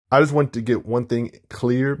I just want to get one thing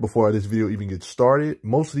clear before this video even gets started.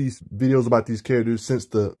 Most of these videos about these characters, since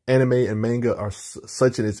the anime and manga are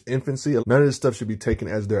such in its infancy, none of this stuff should be taken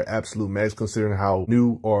as their absolute max, considering how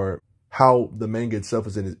new or how the manga itself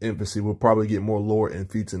is in its infancy. We'll probably get more lore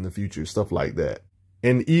and feats in the future, stuff like that.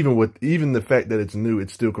 And even the fact that it's new,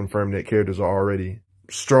 it's still confirmed that characters are already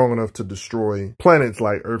strong enough to destroy planets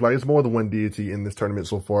like Earth. Like, it's more than one deity in this tournament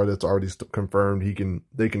so far that's already confirmed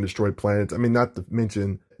they can destroy planets. I mean, not to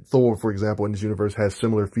mention Thor, for example, in this universe has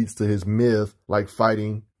similar feats to his myth, like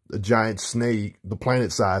fighting a giant snake, the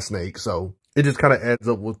planet-sized snake. So it just kind of adds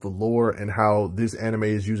up with the lore and how this anime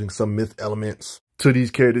is using some myth elements to these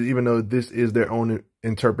characters. Even though this is their own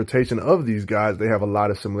interpretation of these guys, they have a lot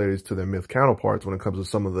of similarities to their myth counterparts when it comes to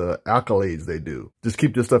some of the accolades they do. Just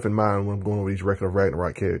keep this stuff in mind when I'm going over these Record of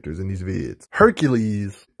Ragnarok characters in these vids.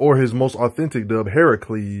 Hercules, or his most authentic dub,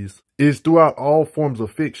 Heracles, is throughout all forms of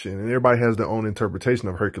fiction, and everybody has their own interpretation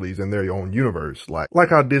of Hercules in their own universe. Like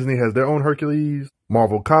how Disney has their own Hercules,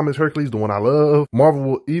 Marvel Comics Hercules, the one I love. Marvel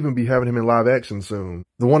will even be having him in live action soon.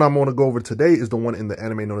 The one I'm going to go over today is the one in the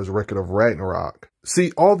anime known as Record of Ragnarok.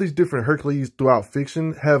 See, all these different Hercules throughout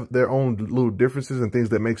fiction have their own little differences and things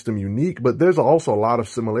that makes them unique, but there's also a lot of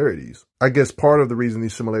similarities. I guess part of the reason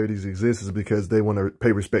these similarities exist is because they want to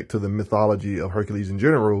pay respect to the mythology of Hercules in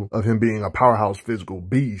general, of him being a powerhouse physical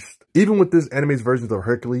beast. Even with this anime's versions of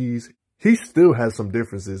Hercules, he still has some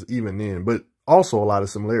differences even then, but also a lot of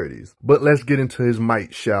similarities. But let's get into his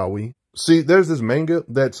might, shall we? See, there's this manga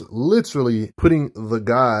that's literally putting the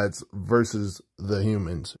gods versus the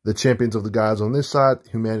humans. The champions of the gods on this side,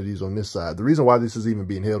 humanity's on this side. The reason why this is even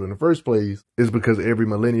being held in the first place is because every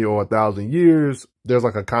millennia or 1,000 years, there's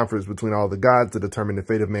like a conference between all the gods to determine the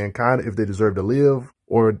fate of mankind, if they deserve to live,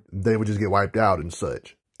 or they would just get wiped out and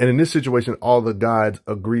such. And in this situation, all the gods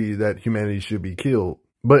agree that humanity should be killed.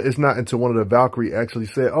 But it's not until one of the Valkyrie actually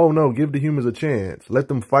said, oh no, give the humans a chance. Let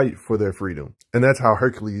them fight for their freedom. And that's how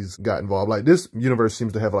Hercules got involved. Like, this universe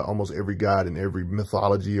seems to have like almost every god and every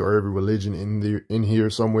mythology or every religion in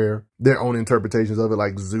here somewhere. Their own interpretations of it,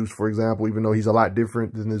 like Zeus, for example, even though he's a lot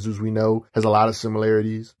different than the Zeus we know, has a lot of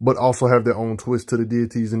similarities, but also have their own twist to the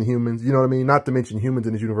deities and humans. You know what I mean? Not to mention humans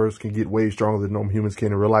in this universe can get way stronger than normal humans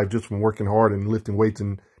can in real life just from working hard and lifting weights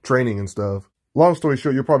and training and stuff. Long story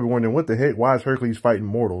short, you're probably wondering, what the heck? Why is Hercules fighting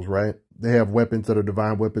mortals, right? They have weapons that are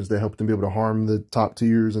divine weapons that help them be able to harm the top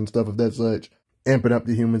tiers and stuff of that such. Amping up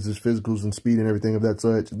the humans' physicals and speed and everything of that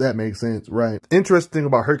such. That makes sense, right? Interesting thing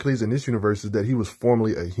about Hercules in this universe is that he was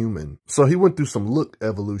formerly a human. So he went through some look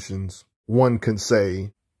evolutions, one can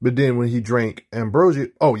say. But then when he drank ambrosia,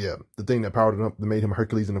 oh yeah, the thing that powered him up, that made him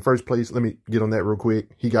Hercules in the first place. Let me get on that real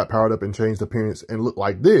quick. He got powered up and changed appearance and looked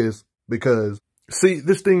like this because, see,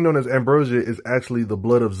 this thing known as ambrosia is actually the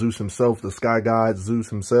blood of Zeus himself, the sky god Zeus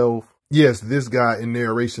himself. Yes, this guy in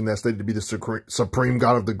narration that's stated to be the supreme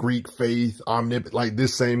god of the Greek faith, omnipotent, like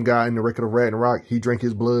this same guy in the Record of Ragnarok, he drank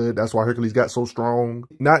his blood. That's why Hercules got so strong.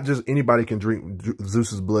 Not just anybody can drink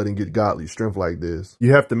Zeus's blood and get godly strength like this.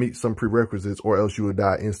 You have to meet some prerequisites or else you would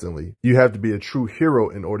die instantly. You have to be a true hero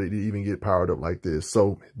in order to even get powered up like this.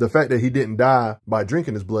 So the fact that he didn't die by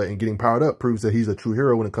drinking his blood and getting powered up proves that he's a true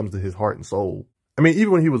hero when it comes to his heart and soul. I mean,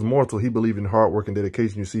 even when he was mortal, he believed in hard work and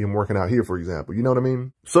dedication. You see him working out here, for example. You know what I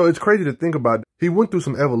mean? So it's crazy to think about. He went through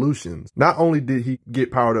some evolutions. Not only did he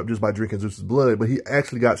get powered up just by drinking Zeus's blood, but he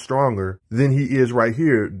actually got stronger than he is right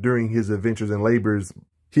here during his adventures and labors.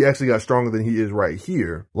 He actually got stronger than he is right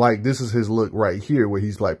here. Like, this is his look right here where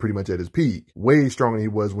he's like pretty much at his peak. Way stronger than he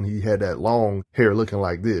was when he had that long hair looking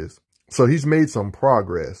like this. So he's made some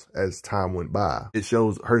progress as time went by. It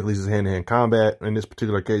shows Hercules' hand-to-hand combat. In this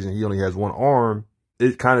particular occasion, he only has one arm.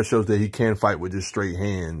 It kind of shows that he can fight with just straight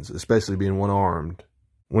hands, especially being one-armed.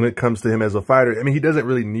 When it comes to him as a fighter, I mean, he doesn't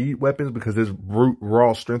really need weapons because his brute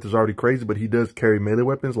raw strength is already crazy, but he does carry melee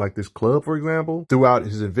weapons like this club, for example. Throughout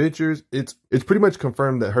his adventures, it's pretty much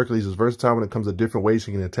confirmed that Hercules is versatile when it comes to different ways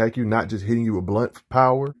he can attack you, not just hitting you with blunt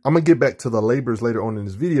power. I'm going to get back to the labors later on in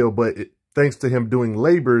this video, but thanks to him doing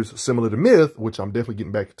labors similar to Myth, which I'm definitely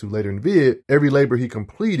getting back to later in the vid, every labor he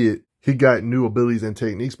completed, he got new abilities and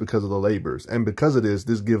techniques because of the labors. And because of this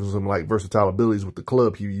gives him like versatile abilities with the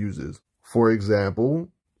club he uses. For example,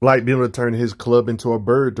 like being able to turn his club into a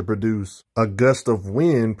bird to produce a gust of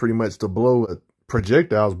wind, pretty much to blow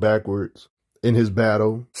projectiles backwards in his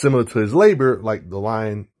battle. Similar to his labor, like the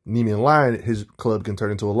lion, Nemean lion, his club can turn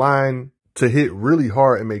into a lion to hit really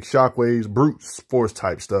hard and make shockwaves, brute force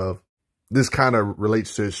type stuff. This kind of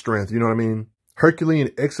relates to his strength, you know what I mean? Herculean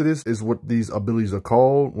Exodus is what these abilities are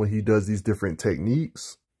called when he does these different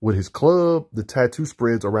techniques. With his club, the tattoo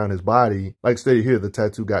spreads around his body. Like stated here, the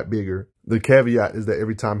tattoo got bigger. The caveat is that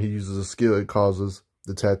every time he uses a skill, it causes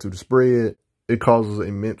the tattoo to spread. It causes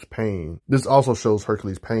immense pain. This also shows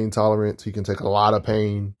Hercules' pain tolerance. He can take a lot of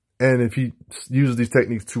pain. And if he uses these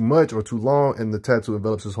techniques too much or too long and the tattoo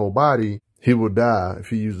envelops his whole body, he will die if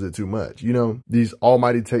he uses it too much. You know, these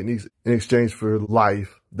almighty techniques in exchange for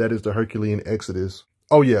life. That is the Herculean exodus.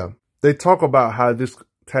 Oh yeah, they talk about how this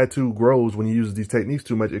tattoo grows when he uses these techniques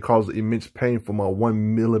too much. It causes immense pain from a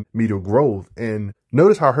 1 millimeter growth. And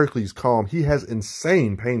notice how Hercules calm. He has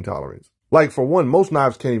insane pain tolerance. Like, for one, most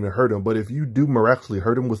knives can't even hurt him, but if you do miraculously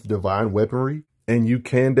hurt him with divine weaponry and you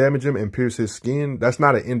can damage him and pierce his skin, that's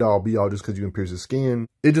not an end-all be-all just because you can pierce his skin.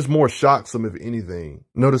 It just more shocks him, if anything.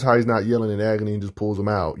 Notice how he's not yelling in agony and just pulls him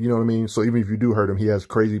out. You know what I mean? So even if you do hurt him, he has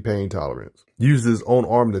crazy pain tolerance. Uses his own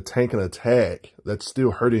arm to tank an attack that's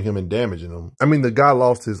still hurting him and damaging him. I mean, the guy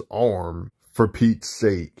lost his arm for Pete's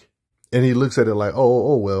sake. And he looks at it like,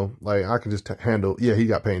 oh, well, like, I can just handle, yeah, he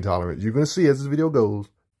got pain tolerance. You're going to see as this video goes.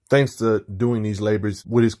 Thanks to doing these labors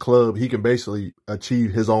with his club, he can basically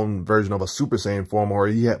achieve his own version of a Super Saiyan form,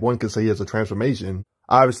 or one could say he has a transformation.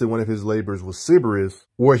 Obviously, one of his labors was Sybaris,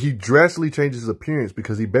 where he drastically changes his appearance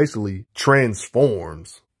because he basically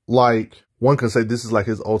transforms. Like, one could say this is like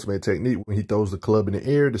his ultimate technique when he throws the club in the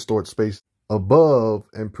air, distorts space above,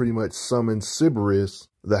 and pretty much summons Sybaris,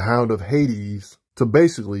 the Hound of Hades, to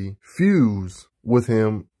basically fuse with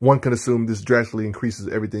him. One can assume this drastically increases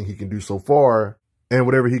everything he can do so far. And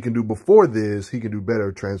whatever he can do before this, he can do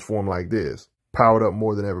better, transform like this. Powered up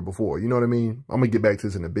more than ever before. You know what I mean? I'm going to get back to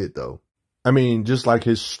this in a bit, though. I mean, just like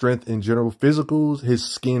his strength in general physicals, his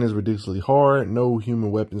skin is ridiculously hard. No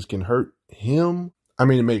human weapons can hurt him. I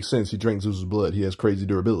mean, it makes sense. He drank Zeus's blood. He has crazy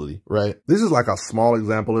durability, right? This is like a small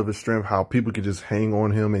example of his strength, how people can just hang on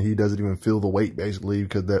him and he doesn't even feel the weight, basically,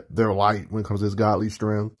 because they're light when it comes to his godly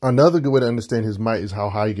strength. Another good way to understand his might is how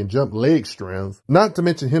high he can jump, leg strength. Not to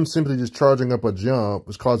mention him simply just charging up a jump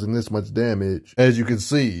was causing this much damage, as you can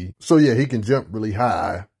see. So yeah, he can jump really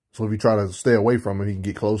high. So if you try to stay away from him, he can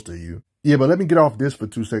get close to you. Yeah, but let me get off this for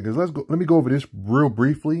 2 seconds. Let me go over this real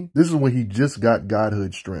briefly. This is when he just got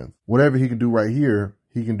godhood strength. Whatever he can do right here,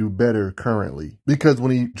 he can do better currently. Because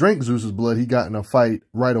when he drank Zeus's blood, he got in a fight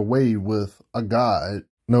right away with a god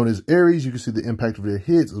known as Ares. You can see the impact of their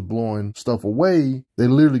hits is blowing stuff away. They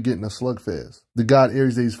literally get in a slugfest. The god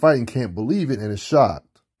Ares that he's fighting can't believe it and is shocked.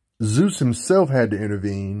 Zeus himself had to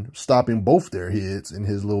intervene, stopping both their hits in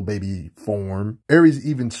his little baby form. Ares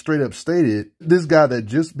even straight up stated, this guy that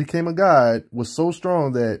just became a god was so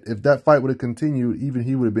strong that if that fight would have continued, even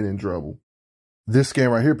he would have been in trouble. This scan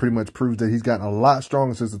right here pretty much proves that he's gotten a lot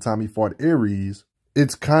stronger since the time he fought Ares.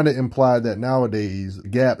 It's kind of implied that nowadays, the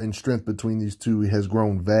gap in strength between these two has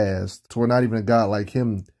grown vast, to where not even a god like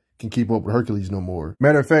him can keep up with Hercules no more.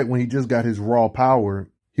 Matter of fact, when he just got his raw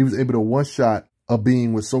power, he was able to one-shot a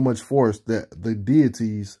being with so much force that the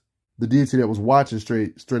deity that was watching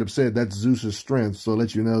straight up said that's Zeus's strength. So it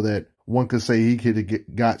lets you know that one could say he could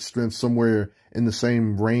have got strength somewhere in the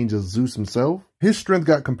same range as Zeus himself. His strength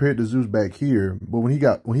got compared to Zeus back here, but when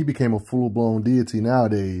he became a full-blown deity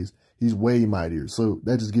nowadays, he's way mightier. So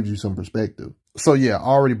that just gives you some perspective. So yeah, I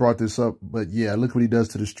already brought this up, but yeah, look what he does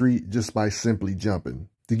to the street just by simply jumping.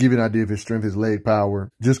 To give you an idea of his strength, his leg power,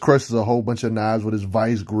 just crushes a whole bunch of knives with his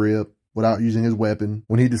vice grip without using his weapon.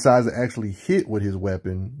 When he decides to actually hit with his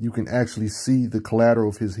weapon, you can actually see the collateral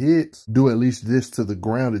of his hits do at least this to the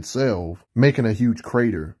ground itself, making a huge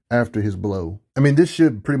crater after his blow. I mean, this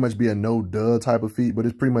should pretty much be a no-duh type of feat, but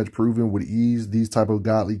it's pretty much proven with ease these type of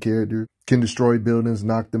godly characters can destroy buildings,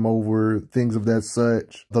 knock them over, things of that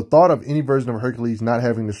such. The thought of any version of Hercules not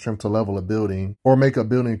having the strength to level a building or make a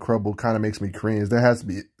building crumble kind of makes me cringe. That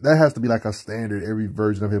has to be like a standard. Every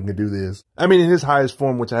version of him can do this. I mean, in his highest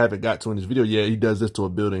form, which I haven't got to in this video, yeah, he does this to a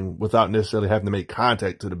building without necessarily having to make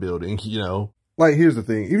contact to the building, you know. Like, here's the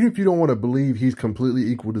thing. Even if you don't want to believe he's completely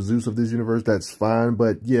equal to Zeus of this universe, that's fine.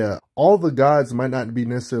 But yeah, all the gods might not be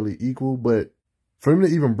necessarily equal, but for him to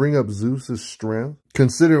even bring up Zeus's strength,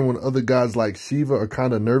 considering when other gods like Shiva are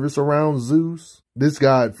kind of nervous around Zeus, this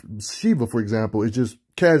god, Shiva, for example, is just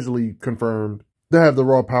casually confirmed to have the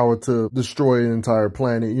raw power to destroy an entire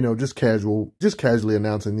planet, you know, just casually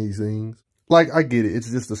announcing these things. Like, I get it.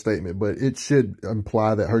 It's just a statement, but it should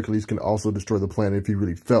imply that Hercules can also destroy the planet if he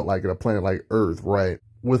really felt like it, a planet like Earth, right?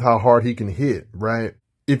 With how hard he can hit, right?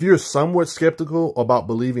 If you're somewhat skeptical about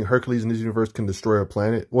believing Hercules in this universe can destroy a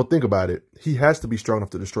planet, well, think about it. He has to be strong enough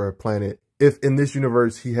to destroy a planet if in this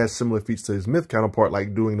universe he has similar feats to his myth counterpart,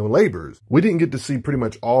 like doing no labors. We didn't get to see pretty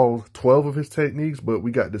much all 12 of his techniques, but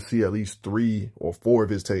we got to see at least 3 or 4 of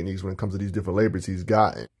his techniques when it comes to these different labors he's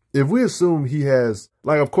gotten. if we assume he has,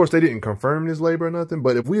 like, of course they didn't confirm his labor or nothing,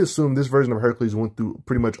 but if we assume this version of Hercules went through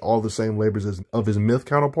pretty much all the same labors as of his myth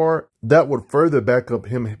counterpart, that would further back up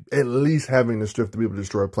him at least having the strength to be able to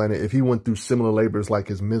destroy a planet if he went through similar labors like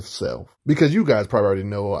his myth self. Because you guys probably already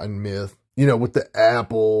know in myth, you know, with the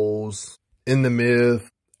apples in the myth,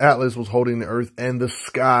 Atlas was holding the earth and the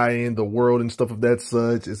sky and the world and stuff of that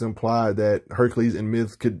such. It's implied that Hercules in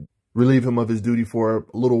myth could relieve him of his duty for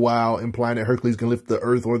a little while, implying that Hercules can lift the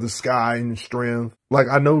earth or the sky in strength. Like,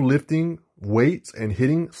 I know lifting weights and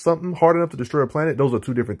hitting something hard enough to destroy a planet, those are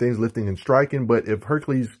two different things, lifting and striking. But if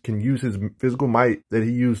Hercules can use his physical might that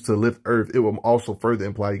he used to lift earth, it will also further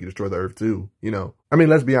imply he can destroy the earth too, you know? I mean,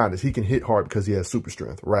 let's be honest, he can hit hard because he has super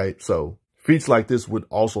strength, right? So feats like this would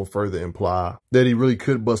also further imply that he really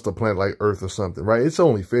could bust a planet like Earth or something, right? It's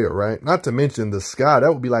only fair, right? Not to mention the sky,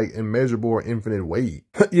 that would be like immeasurable or infinite weight.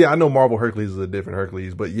 Yeah, I know Marvel Hercules is a different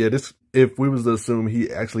Hercules, but yeah, this, if we was to assume he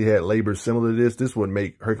actually had labor similar to this would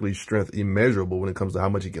make Hercules' strength immeasurable when it comes to how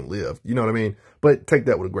much he can lift. You know what I mean? But take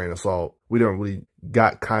that with a grain of salt. We don't really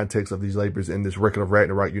got context of these labors in this Record of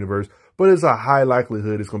Ragnarok universe, but it's a high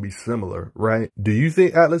likelihood it's going to be similar, right? Do you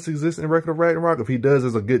think Atlas exists in Record of Ragnarok? If he does,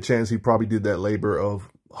 there's a good chance he probably did that labor of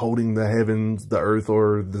holding the heavens, the earth,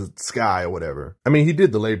 or the sky or whatever. I mean, he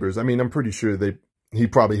did the labors. I mean, I'm pretty sure he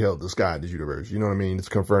probably held the sky in this universe. You know what I mean? It's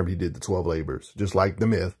confirmed he did the 12 labors, just like the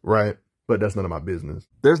myth, right? But that's none of my business.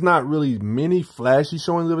 There's not really many flashy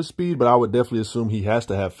showings of his speed, but I would definitely assume he has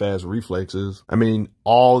to have fast reflexes. I mean,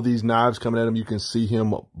 all these knives coming at him, you can see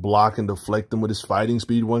him block and deflect them with his fighting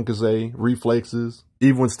speed, one could say, reflexes.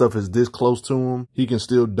 Even when stuff is this close to him, he can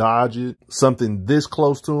still dodge it. Something this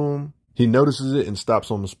close to him, he notices it and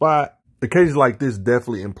stops on the spot. Occasions like this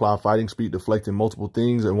definitely imply fighting speed, deflecting multiple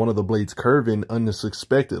things, and one of the blades curving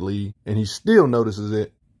unexpectedly, and he still notices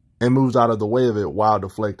it and moves out of the way of it while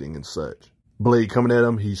deflecting and such. Blade coming at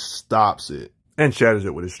him, he stops it and shatters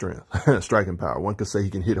it with his strength. Striking power. One could say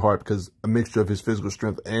he can hit hard because a mixture of his physical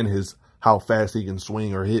strength and how fast he can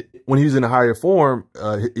swing or hit. When he was in a higher form,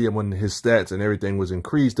 when his stats and everything was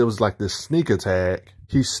increased, there was like this sneak attack.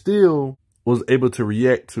 He still was able to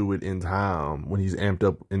react to it in time when he's amped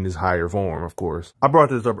up in his higher form, of course. I brought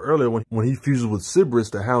this up earlier when he fuses with Cerberus,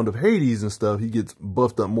 the Hound of Hades and stuff, he gets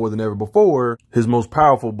buffed up more than ever before. His most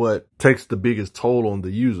powerful, but takes the biggest toll on the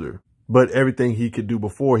user. But everything he could do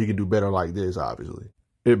before, he can do better like this, obviously.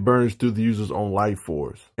 It burns through the user's own life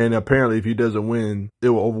force. And apparently, if he doesn't win, it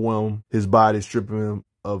will overwhelm his body, stripping him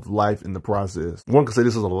of life in the process. One could say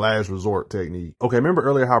this is a last resort technique. Okay, remember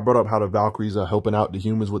earlier how I brought up how the Valkyries are helping out the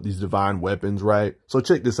humans with these divine weapons, right? So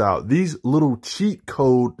check this out. These little cheat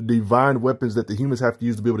code divine weapons that the humans have to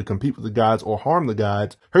use to be able to compete with the gods or harm the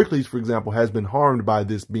gods. Hercules, for example, has been harmed by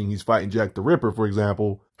this, being he's fighting Jack the Ripper, for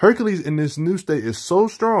example. Hercules in this new state is so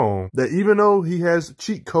strong that even though he has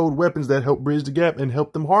cheat code weapons that help bridge the gap and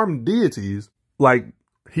help them harm deities, like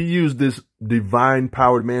he used this divine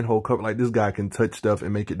powered manhole cover, like this guy can touch stuff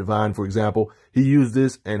and make it divine, for example. He used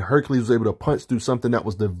this and Hercules was able to punch through something that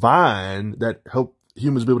was divine that helped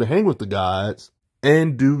humans be able to hang with the gods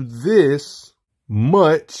and do this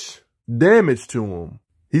much damage to him.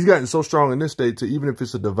 He's gotten so strong in this state to even if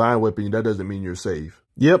it's a divine weapon, that doesn't mean you're safe.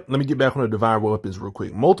 Yep, let me get back on the divine weapons real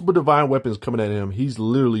quick. Multiple divine weapons coming at him. He's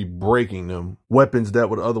literally breaking them. Weapons that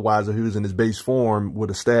would otherwise, if he was in his base form, would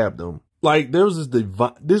have stabbed him. Like, there was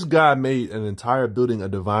this guy made an entire building a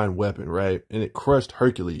divine weapon, right? And it crushed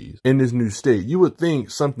Hercules in this new state. You would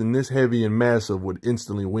think something this heavy and massive would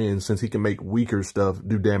instantly win since he can make weaker stuff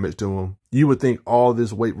do damage to him. You would think all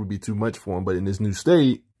this weight would be too much for him, but in this new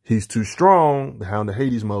state, he's too strong. The Hound of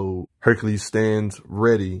Hades mode. Hercules stands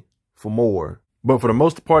ready for more. But for the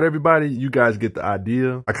most part, everybody, you guys get the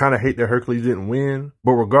idea. I kind of hate that Hercules didn't win,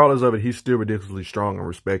 but regardless of it, he's still ridiculously strong and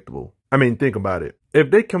respectable. I mean, think about it. If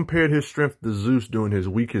they compared his strength to Zeus during his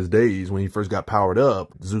weakest days when he first got powered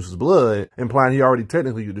up, Zeus's blood, implying he already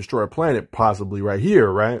technically could destroy a planet, possibly right here,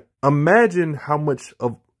 right? Imagine how much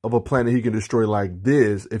of a planet he can destroy like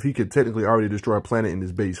this if he could technically already destroy a planet in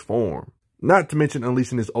his base form. Not to mention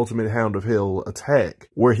unleashing his ultimate Hound of Hell attack,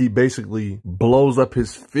 where he basically blows up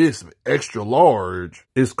his fist extra large.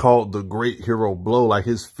 It's called the Great Hero Blow. Like,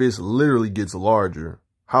 his fist literally gets larger.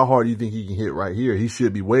 How hard do you think he can hit right here? He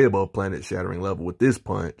should be way above planet shattering level with this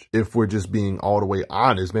punch. If we're just being all the way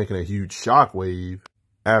honest, making a huge shockwave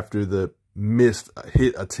after the missed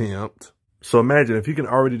hit attempt. So imagine if he can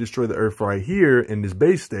already destroy the Earth right here in this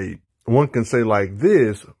base state, one can say like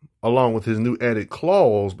this, along with his new added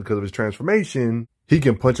claws because of his transformation, he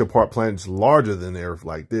can punch apart planets larger than the Earth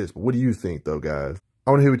like this. But what do you think though, guys? I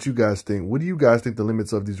want to hear what you guys think. What do you guys think the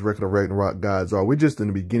limits of these regular Ragnarok gods are? We're just in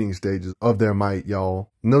the beginning stages of their might, y'all.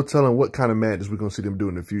 No telling what kind of madness we're going to see them do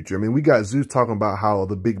in the future. I mean, we got Zeus talking about how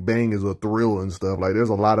the Big Bang is a thrill and stuff. Like, there's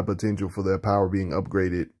a lot of potential for their power being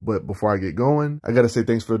upgraded. But before I get going, I got to say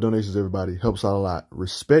thanks for the donations, everybody. Helps out a lot.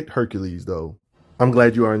 Respect Hercules, though. I'm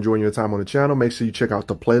glad you are enjoying your time on the channel. Make sure you check out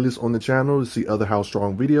the playlist on the channel to see other How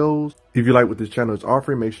Strong videos. If you like what this channel is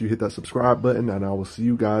offering, make sure you hit that subscribe button, and I will see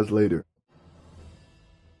you guys later.